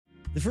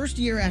The first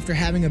year after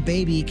having a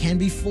baby can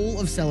be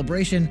full of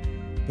celebration,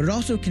 but it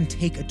also can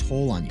take a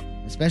toll on you,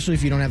 especially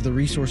if you don't have the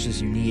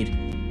resources you need.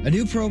 A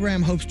new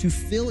program hopes to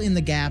fill in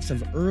the gaps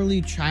of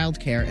early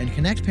childcare and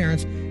connect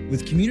parents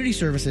with community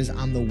services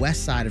on the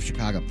west side of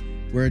Chicago,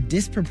 where a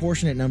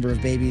disproportionate number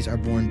of babies are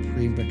born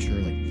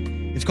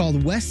prematurely. It's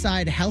called West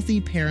Side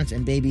Healthy Parents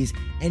and Babies,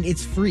 and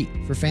it's free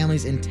for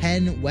families in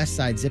 10 West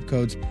Side zip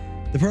codes.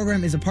 The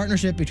program is a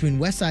partnership between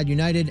West Side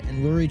United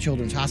and Lurie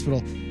Children's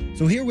Hospital.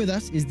 So here with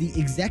us is the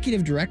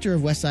executive director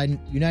of West Side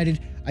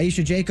United,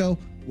 Aisha Jaco.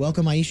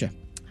 Welcome, Aisha.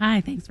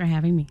 Hi, thanks for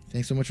having me.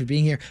 Thanks so much for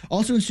being here.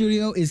 Also in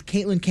studio is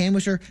Caitlin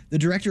Canwisher, the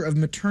director of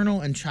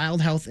maternal and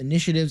child health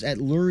initiatives at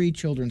Lurie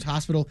Children's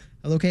Hospital.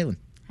 Hello, Caitlin.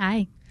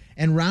 Hi.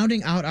 And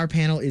rounding out our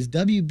panel is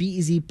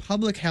WBEZ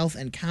Public Health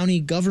and County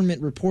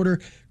Government reporter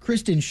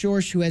Kristen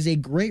Schorsch, who has a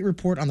great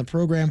report on the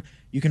program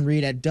you can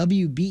read at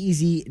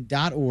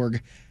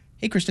WBEZ.org.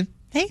 Hey, Kristen.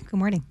 Hey, good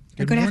morning.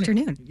 Good morning.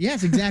 Afternoon.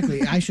 Yes,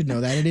 exactly. I should know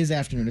that. It is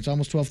afternoon. It's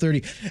almost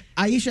 12:30.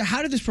 Aisha,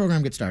 how did this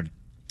program get started?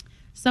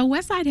 So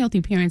Westside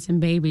Healthy Parents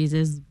and Babies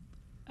is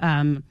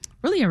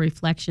really a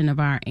reflection of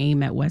our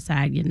aim at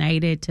Westside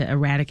United to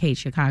eradicate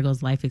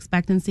Chicago's life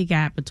expectancy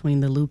gap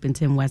between the Loop and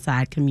 10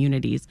 Westside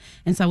communities.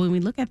 And so when we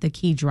look at the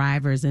key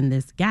drivers in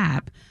this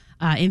gap,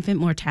 infant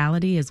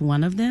mortality is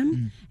one of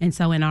them. And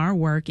so in our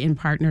work in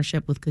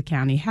partnership with Cook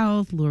County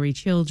Health, Lurie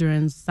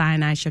Children's,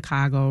 Sinai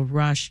Chicago,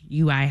 Rush,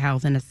 UI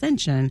Health, and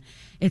Ascension,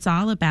 it's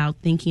all about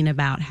thinking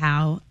about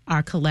how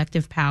our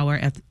collective power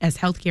as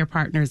healthcare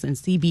partners and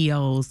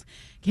CBOs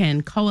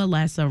can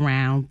coalesce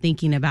around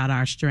thinking about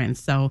our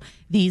strengths. So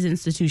these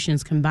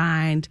institutions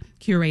combined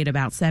curate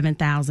about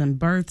 7,000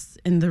 births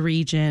in the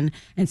region.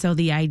 And so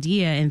the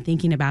idea in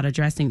thinking about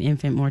addressing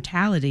infant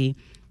mortality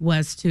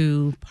was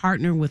to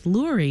partner with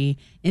Lurie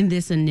in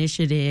this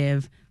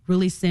initiative,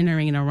 really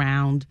centering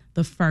around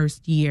the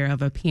first year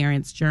of a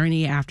parent's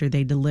journey after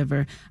they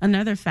deliver.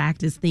 Another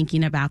fact is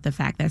thinking about the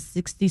fact that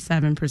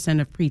 67%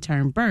 of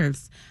preterm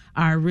births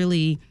are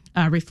really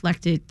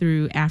reflected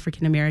through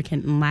African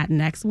American and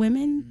Latinx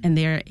women and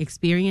their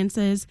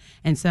experiences.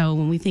 And so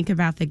when we think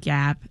about the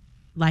gap,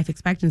 life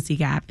expectancy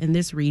gap in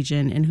this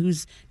region and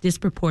who's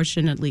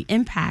disproportionately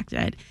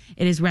impacted,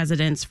 it is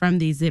residents from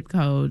these zip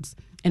codes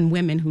and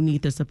women who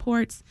need the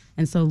supports.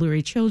 And so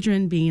Lurie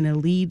Children, being a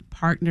lead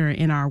partner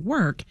in our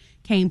work,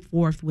 came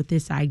forth with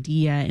this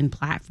idea and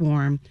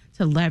platform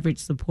to leverage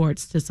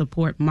supports to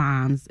support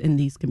moms in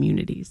these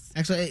communities.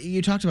 Actually,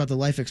 you talked about the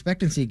life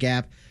expectancy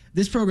gap.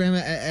 This program,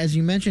 as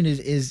you mentioned,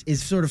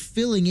 is sort of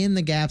filling in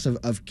the gaps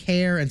of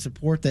care and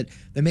support that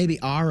maybe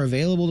are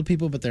available to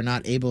people, but they're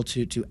not able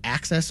to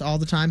access all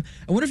the time.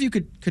 I wonder if you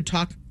could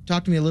talk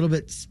to me a little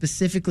bit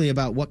specifically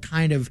about what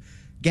kind of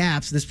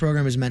gaps this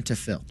program is meant to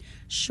fill.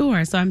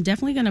 Sure. So I'm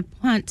definitely going to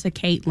punt to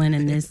Caitlin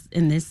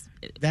in this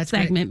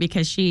segment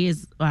because she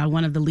is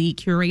one of the lead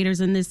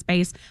curators in this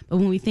space. But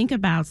when we think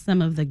about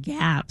some of the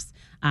gaps,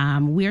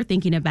 we're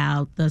thinking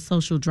about the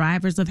social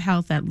drivers of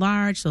health at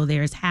large. So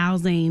there's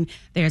housing,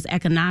 there's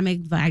economic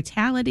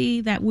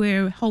vitality that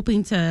we're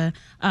hoping to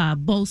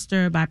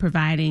bolster by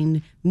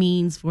providing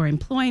means for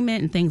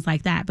employment and things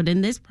like that. But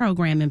in this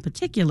program in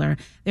particular,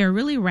 there are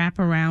really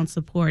wraparound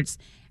supports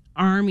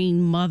arming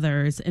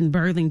mothers and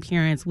birthing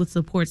parents with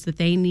supports that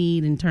they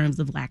need in terms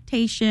of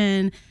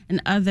lactation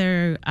and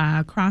other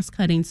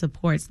cross-cutting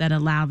supports that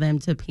allow them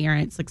to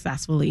parent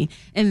successfully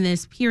in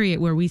this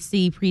period where we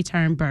see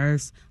preterm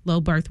births,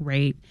 low birth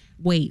rate,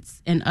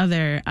 weights, and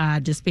other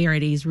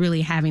disparities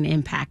really having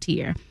impact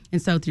here.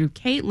 And so through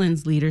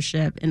Caitlin's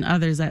leadership and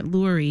others at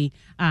Lurie,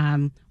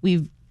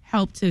 we've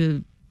helped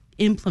to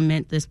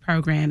implement this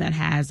program that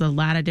has a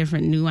lot of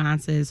different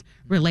nuances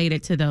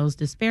related to those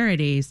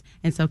disparities.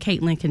 And so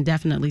Caitlin can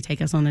definitely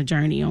take us on a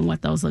journey on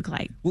what those look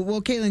like. Well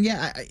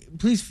Caitlin,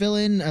 please fill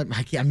in,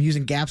 I'm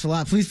using gaps a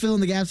lot, please fill in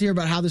the gaps here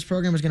about how this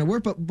program is going to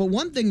work. But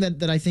one thing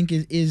that I think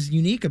is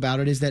unique about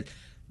it is that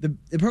the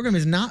program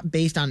is not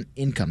based on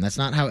income. That's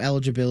not how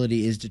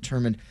eligibility is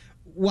determined.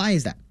 Why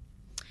is that?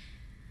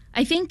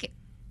 I think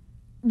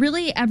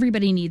really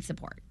everybody needs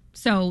support.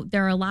 So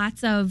there are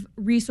lots of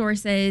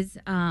resources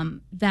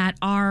that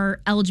are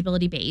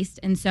eligibility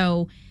based. And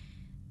so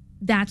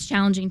that's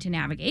challenging to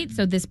navigate.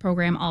 So this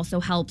program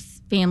also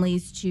helps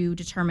families to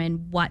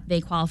determine what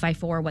they qualify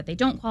for, what they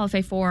don't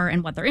qualify for,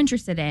 and what they're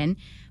interested in.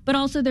 But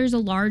also there's a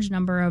large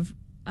number of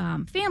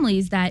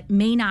families that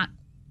may not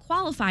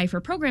qualify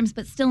for programs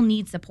but still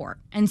need support.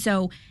 And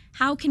so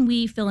how can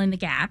we fill in the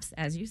gaps,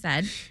 as you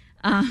said?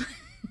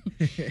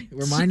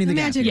 We're minding the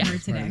gap. Today.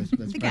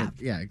 The gap.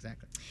 Yeah,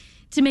 exactly.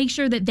 To make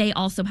sure that they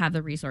also have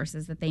the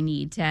resources that they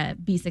need to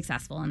be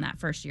successful in that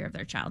first year of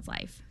their child's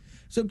life.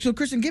 So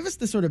Kristen, give us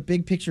the sort of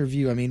big picture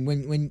view. I mean,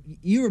 when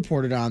you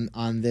reported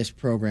on this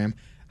program,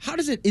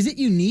 is it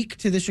unique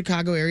to the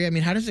Chicago area? I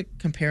mean, how does it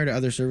compare to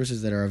other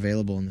services that are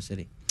available in the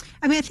city?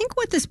 I mean, I think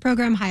what this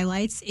program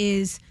highlights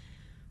is,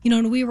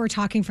 when we were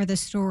talking for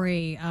this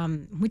story,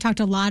 we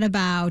talked a lot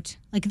about,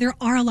 there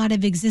are a lot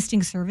of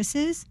existing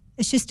services.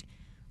 It's just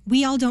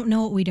we all don't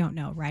know what we don't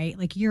know, right?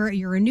 Like you're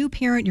a new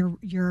parent,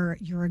 you're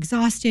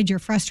exhausted, you're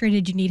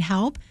frustrated, you need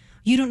help.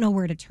 you don't know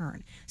where to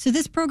turn. So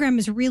this program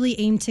is really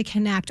aimed to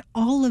connect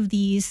all of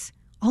these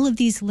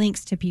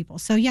links to people.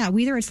 So yeah,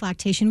 whether it's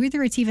lactation,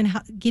 whether it's even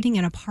getting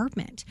an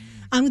apartment.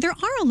 There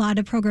are a lot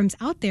of programs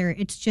out there.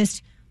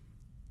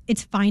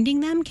 It's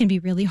finding them can be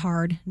really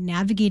hard.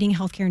 Navigating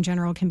healthcare in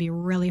general can be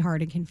really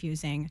hard and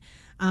confusing.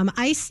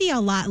 I see a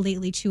lot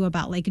lately too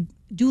about like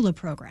doula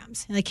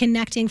programs, like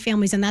connecting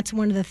families. And that's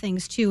one of the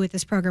things too with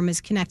this program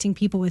is connecting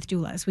people with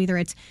doulas, whether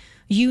it's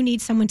you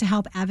need someone to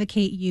help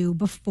advocate you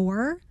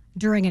before,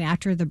 during, and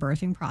after the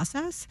birthing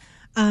process.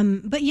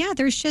 But yeah,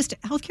 there's just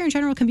healthcare in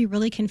general can be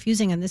really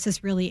confusing. And this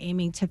is really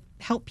aiming to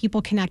help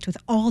people connect with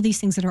all these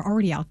things that are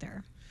already out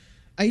there.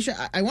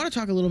 Aisha, I want to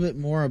talk a little bit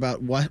more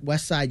about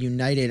Westside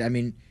United. I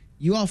mean,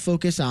 you all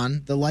focus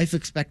on the life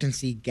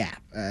expectancy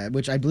gap,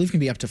 which I believe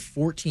can be up to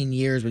 14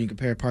 years when you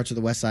compare parts of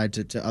the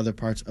Westside to other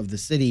parts of the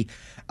city.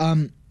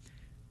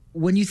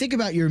 When you think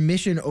about your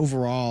mission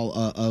overall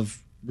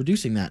of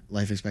reducing that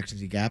life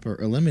expectancy gap or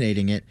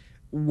eliminating it,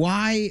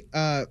 why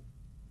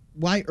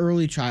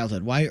early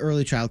childhood? Why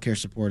early child care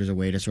support is a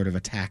way to sort of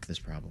attack this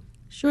problem?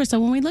 Sure. So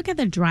when we look at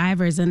the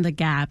drivers in the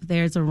gap,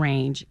 there's a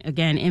range.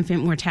 Again,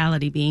 infant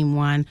mortality being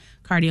one,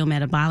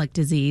 cardiometabolic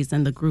disease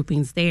and the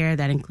groupings there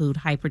that include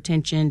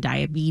hypertension,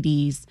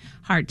 diabetes,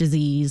 heart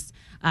disease.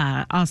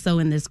 Also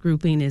in this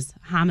grouping is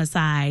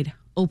homicide,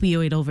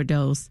 opioid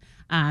overdose.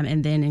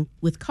 And then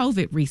with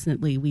COVID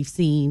recently, we've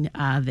seen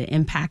the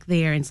impact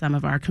there in some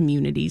of our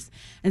communities.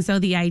 And so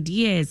the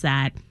idea is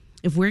that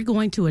if we're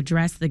going to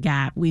address the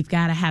gap, we've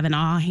got to have an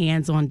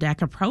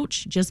all-hands-on-deck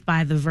approach. Just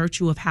by the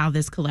virtue of how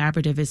this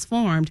collaborative is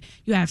formed,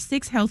 you have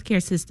 6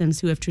 healthcare systems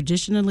who have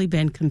traditionally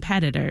been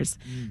competitors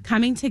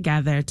coming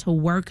together to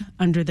work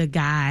under the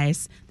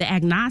guise, the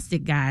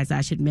agnostic guise,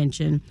 I should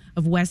mention,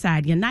 of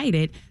Westside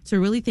United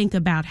to really think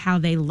about how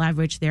they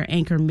leverage their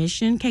anchor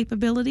mission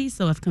capabilities.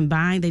 So if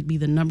combined, they'd be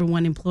the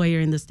 #1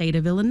 employer in the state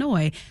of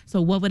Illinois. So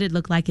what would it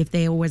look like if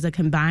there was a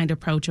combined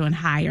approach on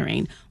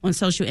hiring, on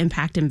social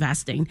impact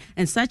investing?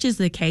 And such is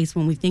the case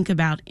when we think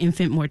about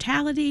infant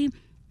mortality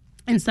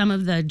and some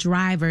of the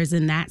drivers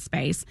in that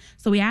space.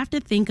 So we have to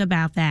think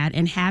about that,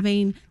 and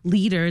having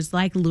leaders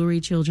like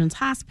Lurie Children's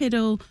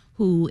Hospital,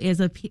 who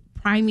is a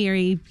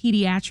primary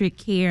pediatric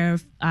care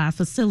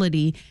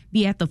facility,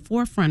 be at the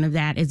forefront of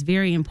that is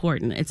very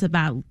important. It's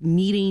about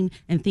meeting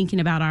and thinking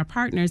about our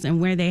partners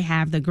and where they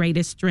have the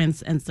greatest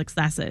strengths and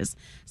successes.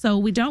 So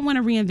we don't want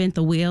to reinvent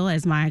the wheel,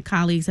 as my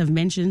colleagues have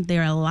mentioned.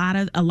 There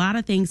are a lot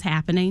of things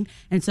happening,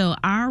 and so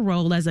our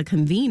role as a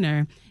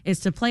convener is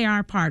to play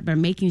our part by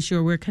making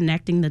sure we're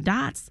connecting the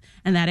dots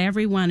and that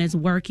everyone is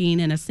working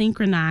in a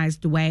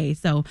synchronized way.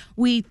 So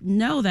we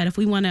know that if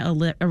we want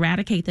to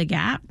eradicate the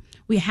gap,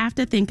 we have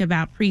to think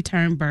about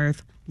preterm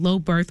birth, low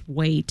birth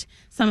weight,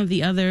 some of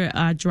the other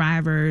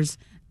drivers,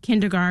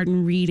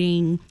 kindergarten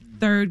reading,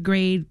 third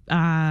grade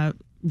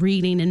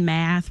reading and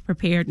math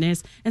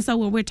preparedness. And so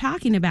what we're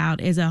talking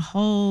about is a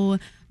whole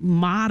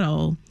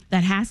model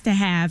that has to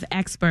have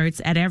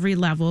experts at every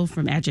level,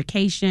 from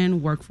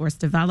education, workforce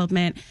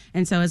development.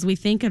 And so as we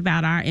think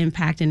about our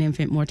impact in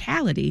infant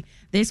mortality,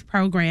 this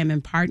program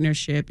and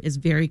partnership is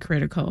very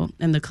critical.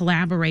 And the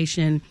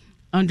collaboration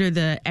under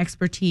the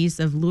expertise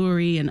of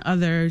Lurie and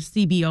other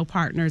CBO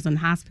partners and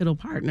hospital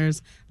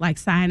partners like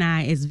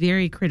Sinai is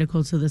very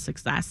critical to the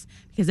success,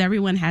 because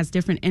everyone has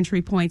different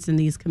entry points in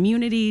these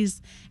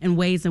communities and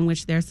ways in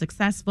which they're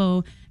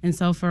successful. And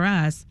so for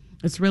us,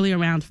 it's really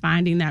around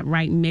finding that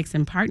right mix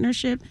and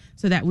partnership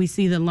so that we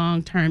see the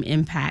long-term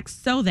impacts,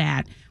 so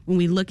that when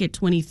we look at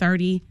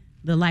 2030,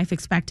 the life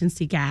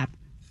expectancy gap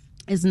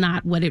is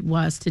not what it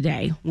was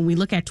today. When we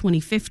look at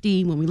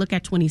 2050, when we look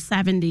at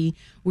 2070,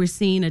 we're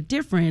seeing a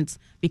difference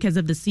because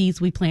of the seeds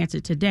we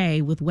planted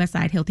today with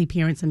Westside Healthy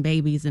Parents and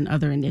Babies and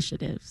other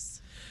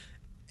initiatives.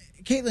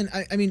 Caitlin,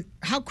 I mean,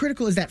 how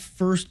critical is that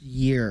first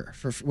year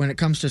for when it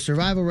comes to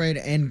survival rate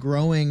and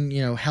growing,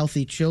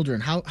 healthy children?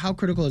 How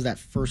critical is that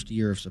first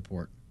year of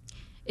support?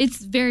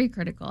 It's very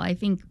critical. I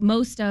think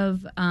most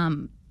of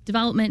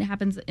development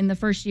happens in the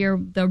first year.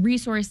 The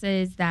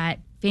resources that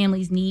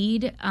families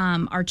need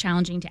are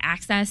challenging to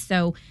access.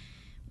 So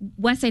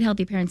Westside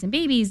Healthy Parents and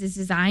Babies is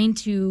designed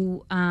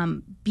to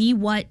be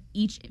what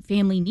each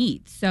family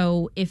needs.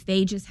 So if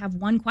they just have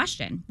one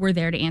question, we're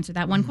there to answer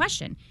that one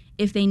question.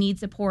 If they need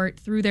support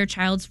through their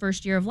child's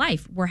first year of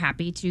life, we're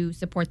happy to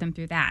support them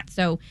through that.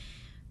 So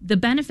the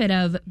benefit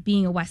of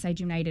being a Westside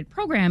United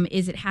program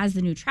is it has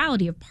the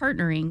neutrality of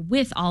partnering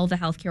with all the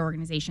healthcare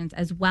organizations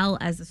as well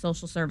as the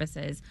social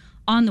services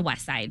on the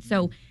West Side.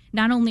 So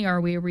not only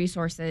are we a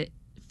resource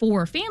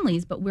for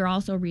families, but we're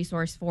also a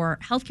resource for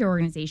healthcare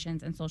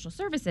organizations and social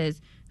services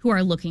who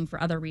are looking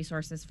for other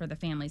resources for the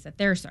families that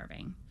they're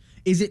serving.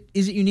 Is it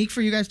unique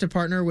for you guys to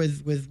partner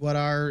with what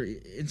are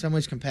in some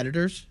ways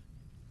competitors?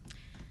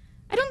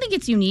 I don't think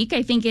it's unique.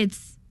 I think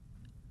it's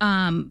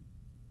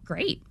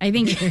great. I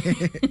think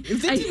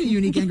it's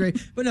unique and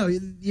great. But no,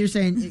 you're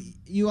saying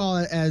you all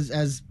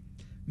as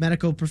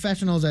medical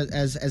professionals,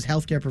 as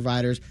healthcare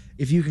providers,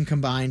 if you can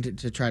combine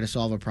to try to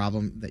solve a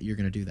problem, that you're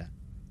going to do that.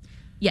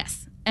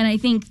 Yes. And I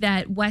think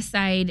that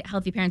Westside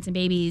Healthy Parents and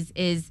Babies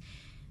is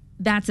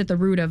that's at the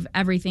root of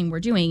everything we're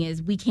doing.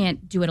 Is we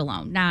can't do it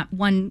alone. Not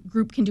one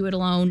group can do it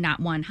alone. Not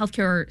one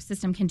healthcare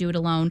system can do it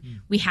alone.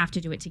 We have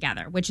to do it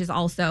together, which is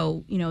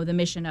also, the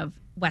mission of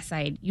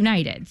Westside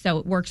United. So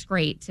it works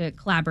great to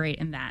collaborate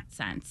in that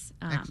sense.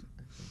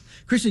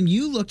 Kristen,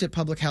 you looked at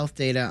public health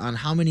data on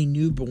how many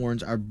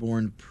newborns are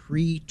born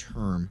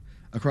preterm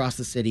across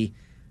the city.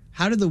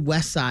 How did the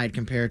West Side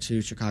compare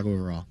to Chicago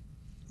overall?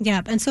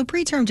 Yeah, and so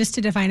preterm, just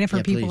to define it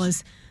for people, please.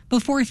 is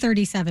before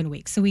 37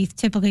 weeks. So we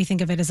typically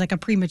think of it as like a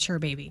premature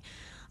baby.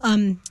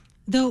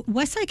 The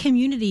West Side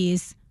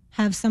communities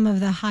have some of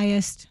the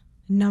highest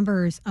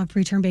numbers of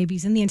preterm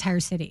babies in the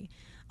entire city.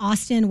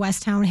 Austin,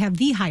 Westtown have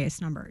the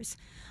highest numbers.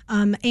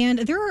 And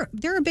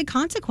there are big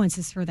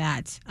consequences for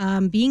that.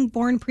 Being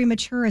born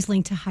premature is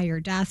linked to higher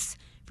deaths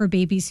for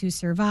babies who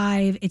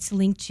survive. It's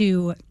linked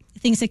to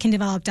things that can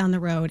develop down the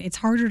road. It's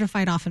harder to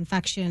fight off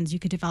infections. You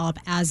could develop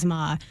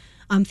asthma,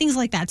 things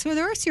like that. So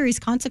there are serious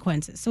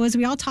consequences. So as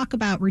we all talk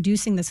about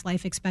reducing this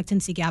life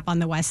expectancy gap on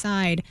the West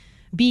Side,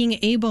 being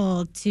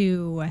able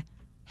to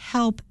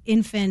help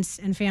infants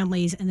and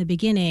families in the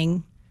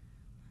beginning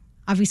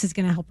obviously is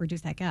going to help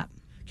reduce that gap.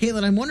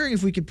 Caitlin, I'm wondering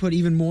if we could put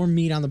even more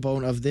meat on the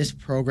bone of this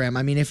program.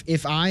 I mean,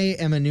 if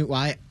I'm a new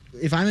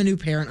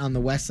parent on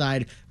the West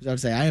Side, I would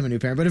say I am a new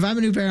parent, but if I'm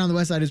a new parent on the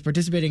West Side who's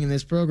participating in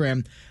this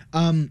program,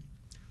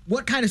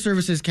 what kind of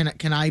services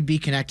can I be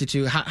connected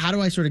to? How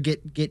do I sort of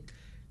get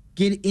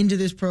into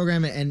this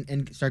program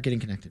and start getting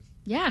connected?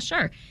 Yeah,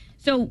 sure.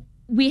 So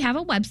we have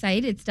a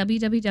website. It's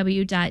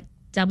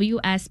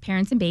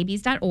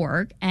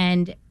www.wsparentsandbabies.org,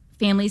 and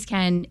families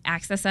can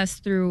access us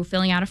through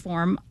filling out a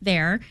form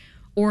there.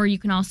 Or you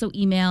can also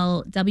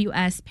email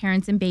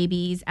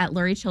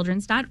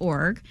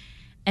wsparentsandbabies@lurieChildren's.org.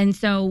 And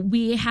so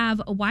we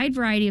have a wide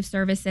variety of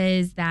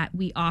services that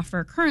we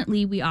offer.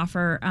 Currently, we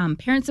offer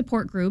parent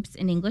support groups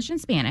in English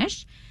and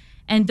Spanish,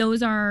 and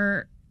those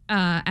are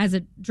as a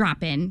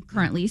drop-in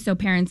currently, so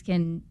parents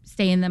can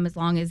stay in them as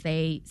long as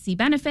they see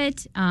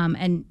benefit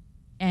and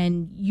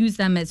use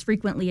them as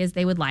frequently as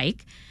they would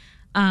like.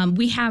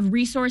 We have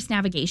resource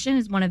navigation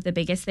is one of the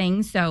biggest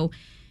things. So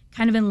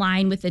kind of in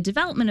line with the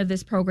development of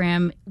this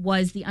program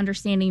was the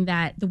understanding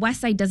that the West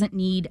Side doesn't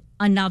need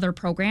another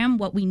program.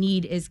 What we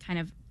need is kind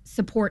of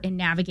support in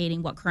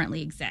navigating what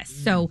currently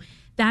exists. So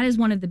that is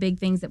one of the big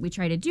things that we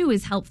try to do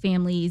is help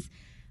families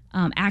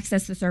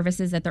access the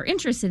services that they're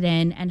interested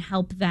in and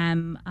help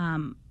them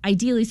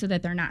ideally so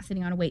that they're not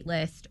sitting on a wait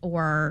list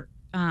or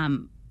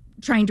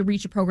trying to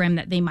reach a program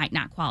that they might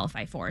not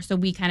qualify for. So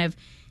we kind of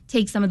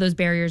take some of those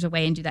barriers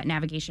away and do that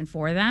navigation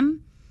for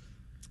them.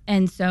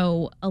 And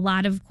so a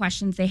lot of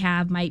questions they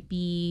have might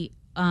be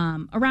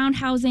around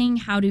housing.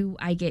 How do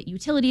I get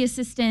utility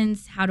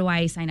assistance? How do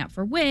I sign up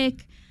for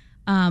WIC?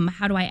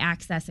 How do I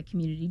access a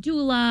community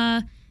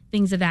doula?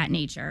 Things of that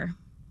nature.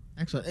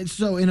 Excellent.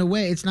 So in a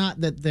way, it's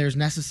not that there's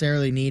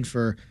necessarily need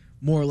for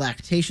more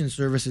lactation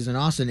services in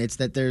Austin. It's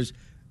that there's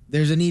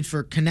a need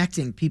for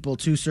connecting people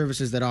to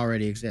services that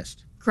already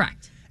exist.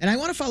 Correct. And I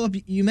want to follow up.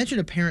 You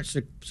mentioned a parent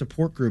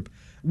support group.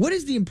 What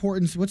is the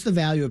importance? What's the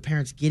value of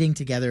parents getting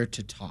together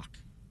to talk?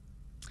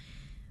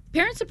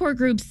 Parent support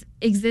groups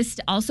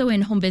exist also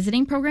in home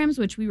visiting programs,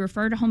 which we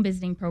refer to home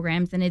visiting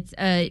programs, and it's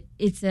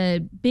a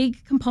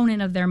big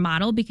component of their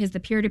model because the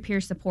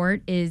peer-to-peer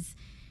support is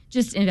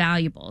just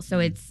invaluable. So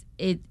it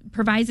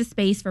provides a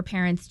space for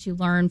parents to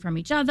learn from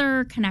each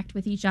other, connect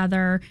with each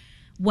other,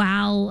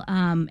 while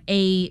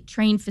a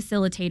trained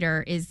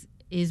facilitator is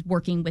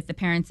working with the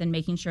parents and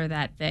making sure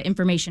that the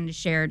information is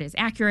shared is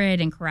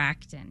accurate and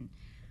correct. And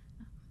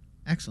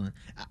excellent.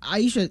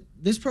 Aisha,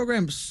 this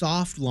program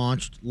soft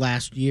launched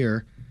last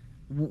year.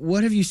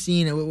 What have you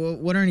seen?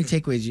 What are any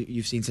takeaways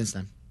you've seen since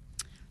then?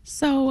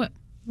 So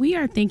we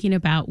are thinking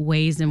about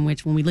ways in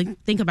which when we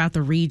think about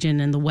the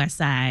region and the West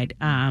Side,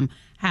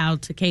 how,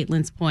 to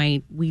Caitlin's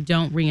point, we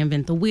don't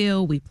reinvent the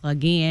wheel. We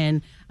plug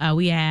in.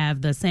 We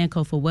have the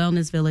Sankofa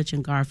Wellness Village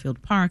in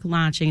Garfield Park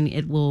launching.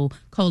 It will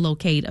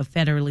co-locate a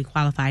federally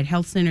qualified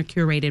health center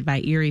curated by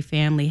Erie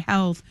Family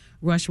Health.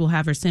 Rush will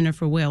have her Center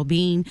for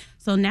Wellbeing.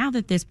 So now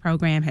that this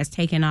program has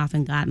taken off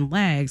and gotten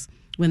legs,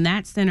 when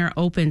that center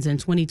opens in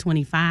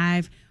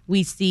 2025,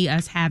 we see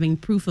us having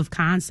proof of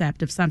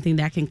concept of something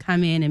that can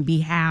come in and be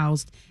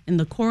housed in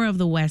the core of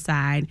the West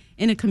Side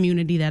in a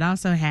community that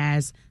also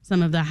has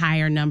some of the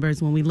higher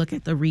numbers when we look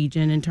at the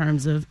region in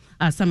terms of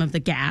some of the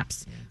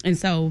gaps. And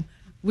so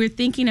we're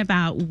thinking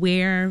about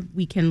where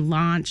we can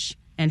launch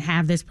and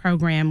have this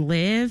program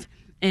live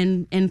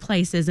in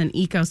places and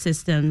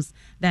ecosystems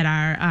that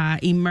are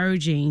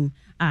emerging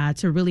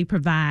to really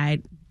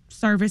provide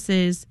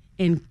services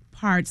in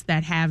parts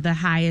that have the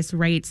highest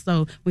rates.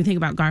 So when we think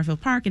about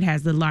Garfield Park, it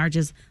has the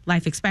largest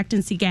life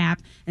expectancy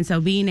gap. And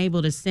so being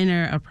able to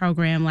center a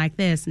program like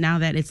this, now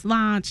that it's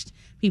launched,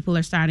 people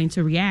are starting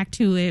to react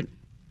to it.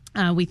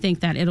 We think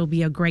that it'll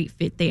be a great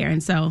fit there.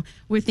 And so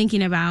we're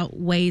thinking about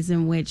ways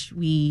in which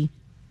we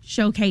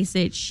showcase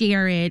it,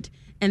 share it,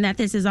 and that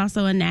this is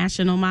also a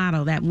national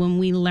model, that when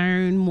we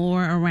learn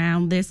more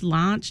around this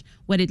launch,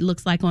 what it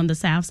looks like on the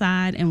South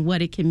Side and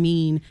what it can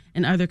mean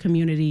in other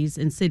communities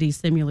and cities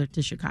similar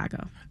to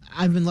Chicago.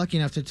 I've been lucky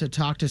enough to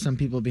talk to some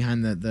people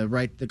behind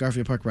the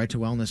Garfield Park Right to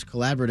Wellness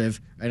Collaborative,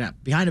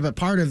 not behind it, but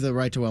part of the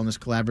Right to Wellness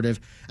Collaborative.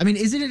 I mean,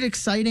 isn't it an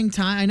exciting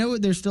time? I know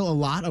there's still a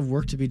lot of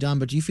work to be done,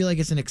 but do you feel like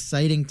it's an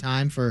exciting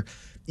time for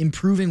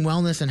improving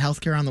wellness and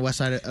healthcare on the west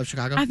side of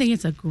Chicago? I think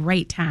it's a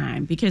great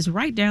time because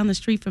right down the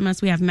street from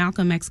us, we have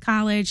Malcolm X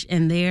College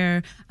and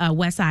their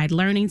West Side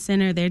Learning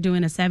Center. They're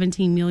doing a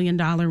 $17 million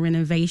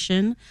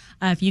renovation.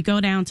 If you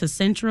go down to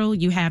Central,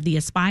 you have the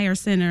Aspire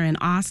Center in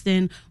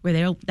Austin,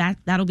 where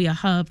that'll be a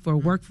hub for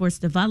workforce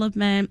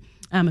development.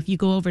 If you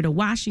go over to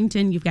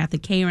Washington, you've got the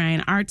K.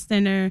 Ryan Arts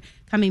Center.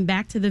 Coming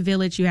back to the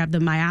Village, you have the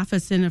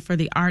Myafa Center for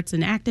the Arts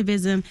and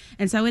Activism.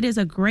 And so it is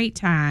a great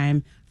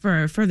time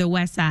for the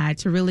West Side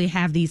to really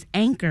have these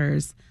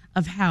anchors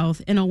of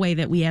health in a way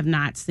that we have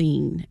not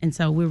seen. And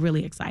so we're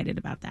really excited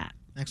about that.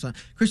 Excellent.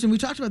 Kristen, we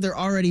talked about there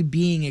already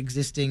being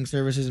existing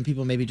services and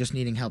people maybe just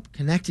needing help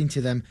connecting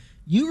to them.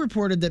 You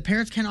reported that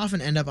parents can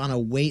often end up on a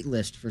wait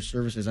list for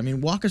services. I mean,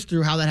 walk us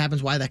through how that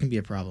happens, why that can be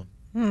a problem.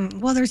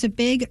 Well, there's a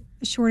big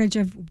shortage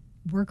of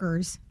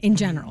workers in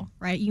general,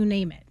 right? You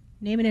name it.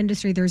 Name an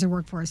industry, there's a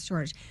workforce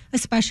shortage,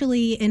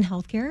 especially in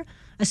healthcare,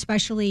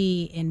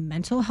 especially in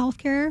mental health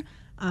care.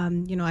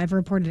 I've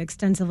reported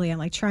extensively on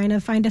like trying to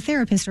find a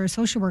therapist or a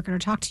social worker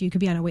to talk to. You could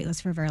be on a wait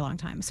list for a very long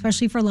time,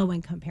 especially for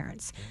low-income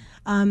parents.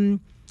 In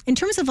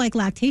terms of like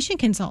lactation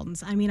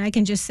consultants, I mean, I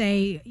can just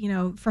say,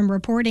 from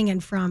reporting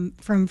and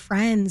from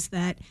friends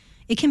that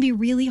it can be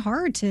really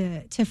hard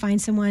to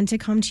find someone to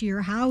come to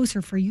your house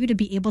or for you to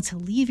be able to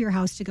leave your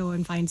house to go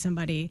and find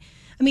somebody.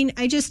 I mean,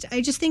 I just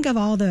think of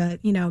all the,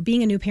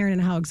 being a new parent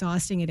and how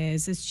exhausting it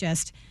is. It's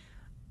just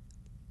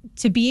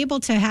to be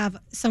able to have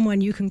someone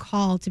you can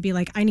call to be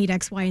like, I need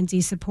X, Y, and Z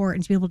support,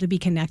 and to be able to be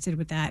connected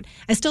with that.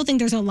 I still think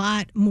there's a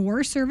lot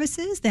more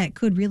services that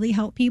could really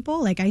help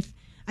people. Like I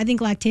think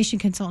lactation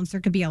consultants,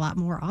 there could be a lot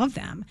more of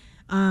them,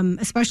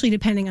 especially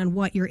depending on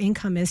what your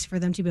income is for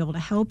them to be able to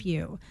help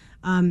you.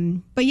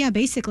 But yeah,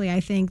 basically,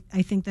 I think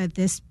that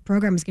this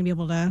program is going to be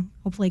able to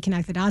hopefully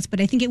connect the dots. But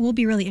I think it will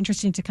be really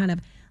interesting to kind of,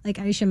 like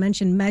Aisha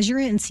mentioned, measure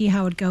it and see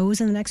how it goes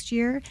in the next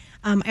year.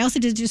 I also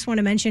did just want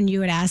to mention,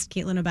 you had asked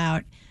Caitlin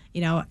about,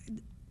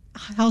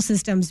 health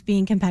systems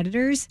being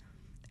competitors.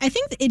 I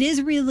think it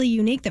is really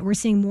unique that we're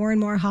seeing more and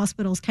more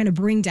hospitals kind of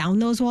bring down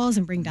those walls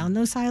and bring down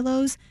those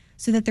silos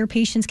so that their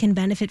patients can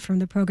benefit from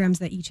the programs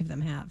that each of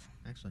them have.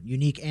 Excellent.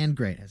 Unique and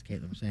great, as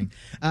Caitlin was saying.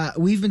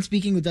 We've been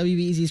speaking with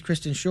WBEZ's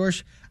Kristen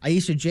Schorsch,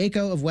 Aisha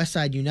Jaco of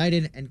Westside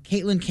United, and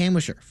Caitlin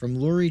Kamwisher from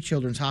Lurie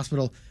Children's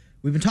Hospital.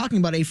 We've been talking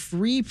about a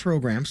free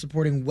program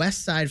supporting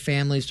Westside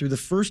families through the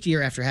first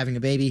year after having a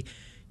baby.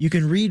 You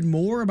can read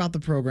more about the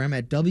program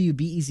at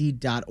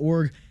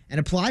WBEZ.org and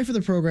apply for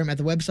the program at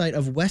the website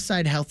of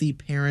Westside Healthy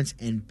Parents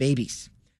and Babies.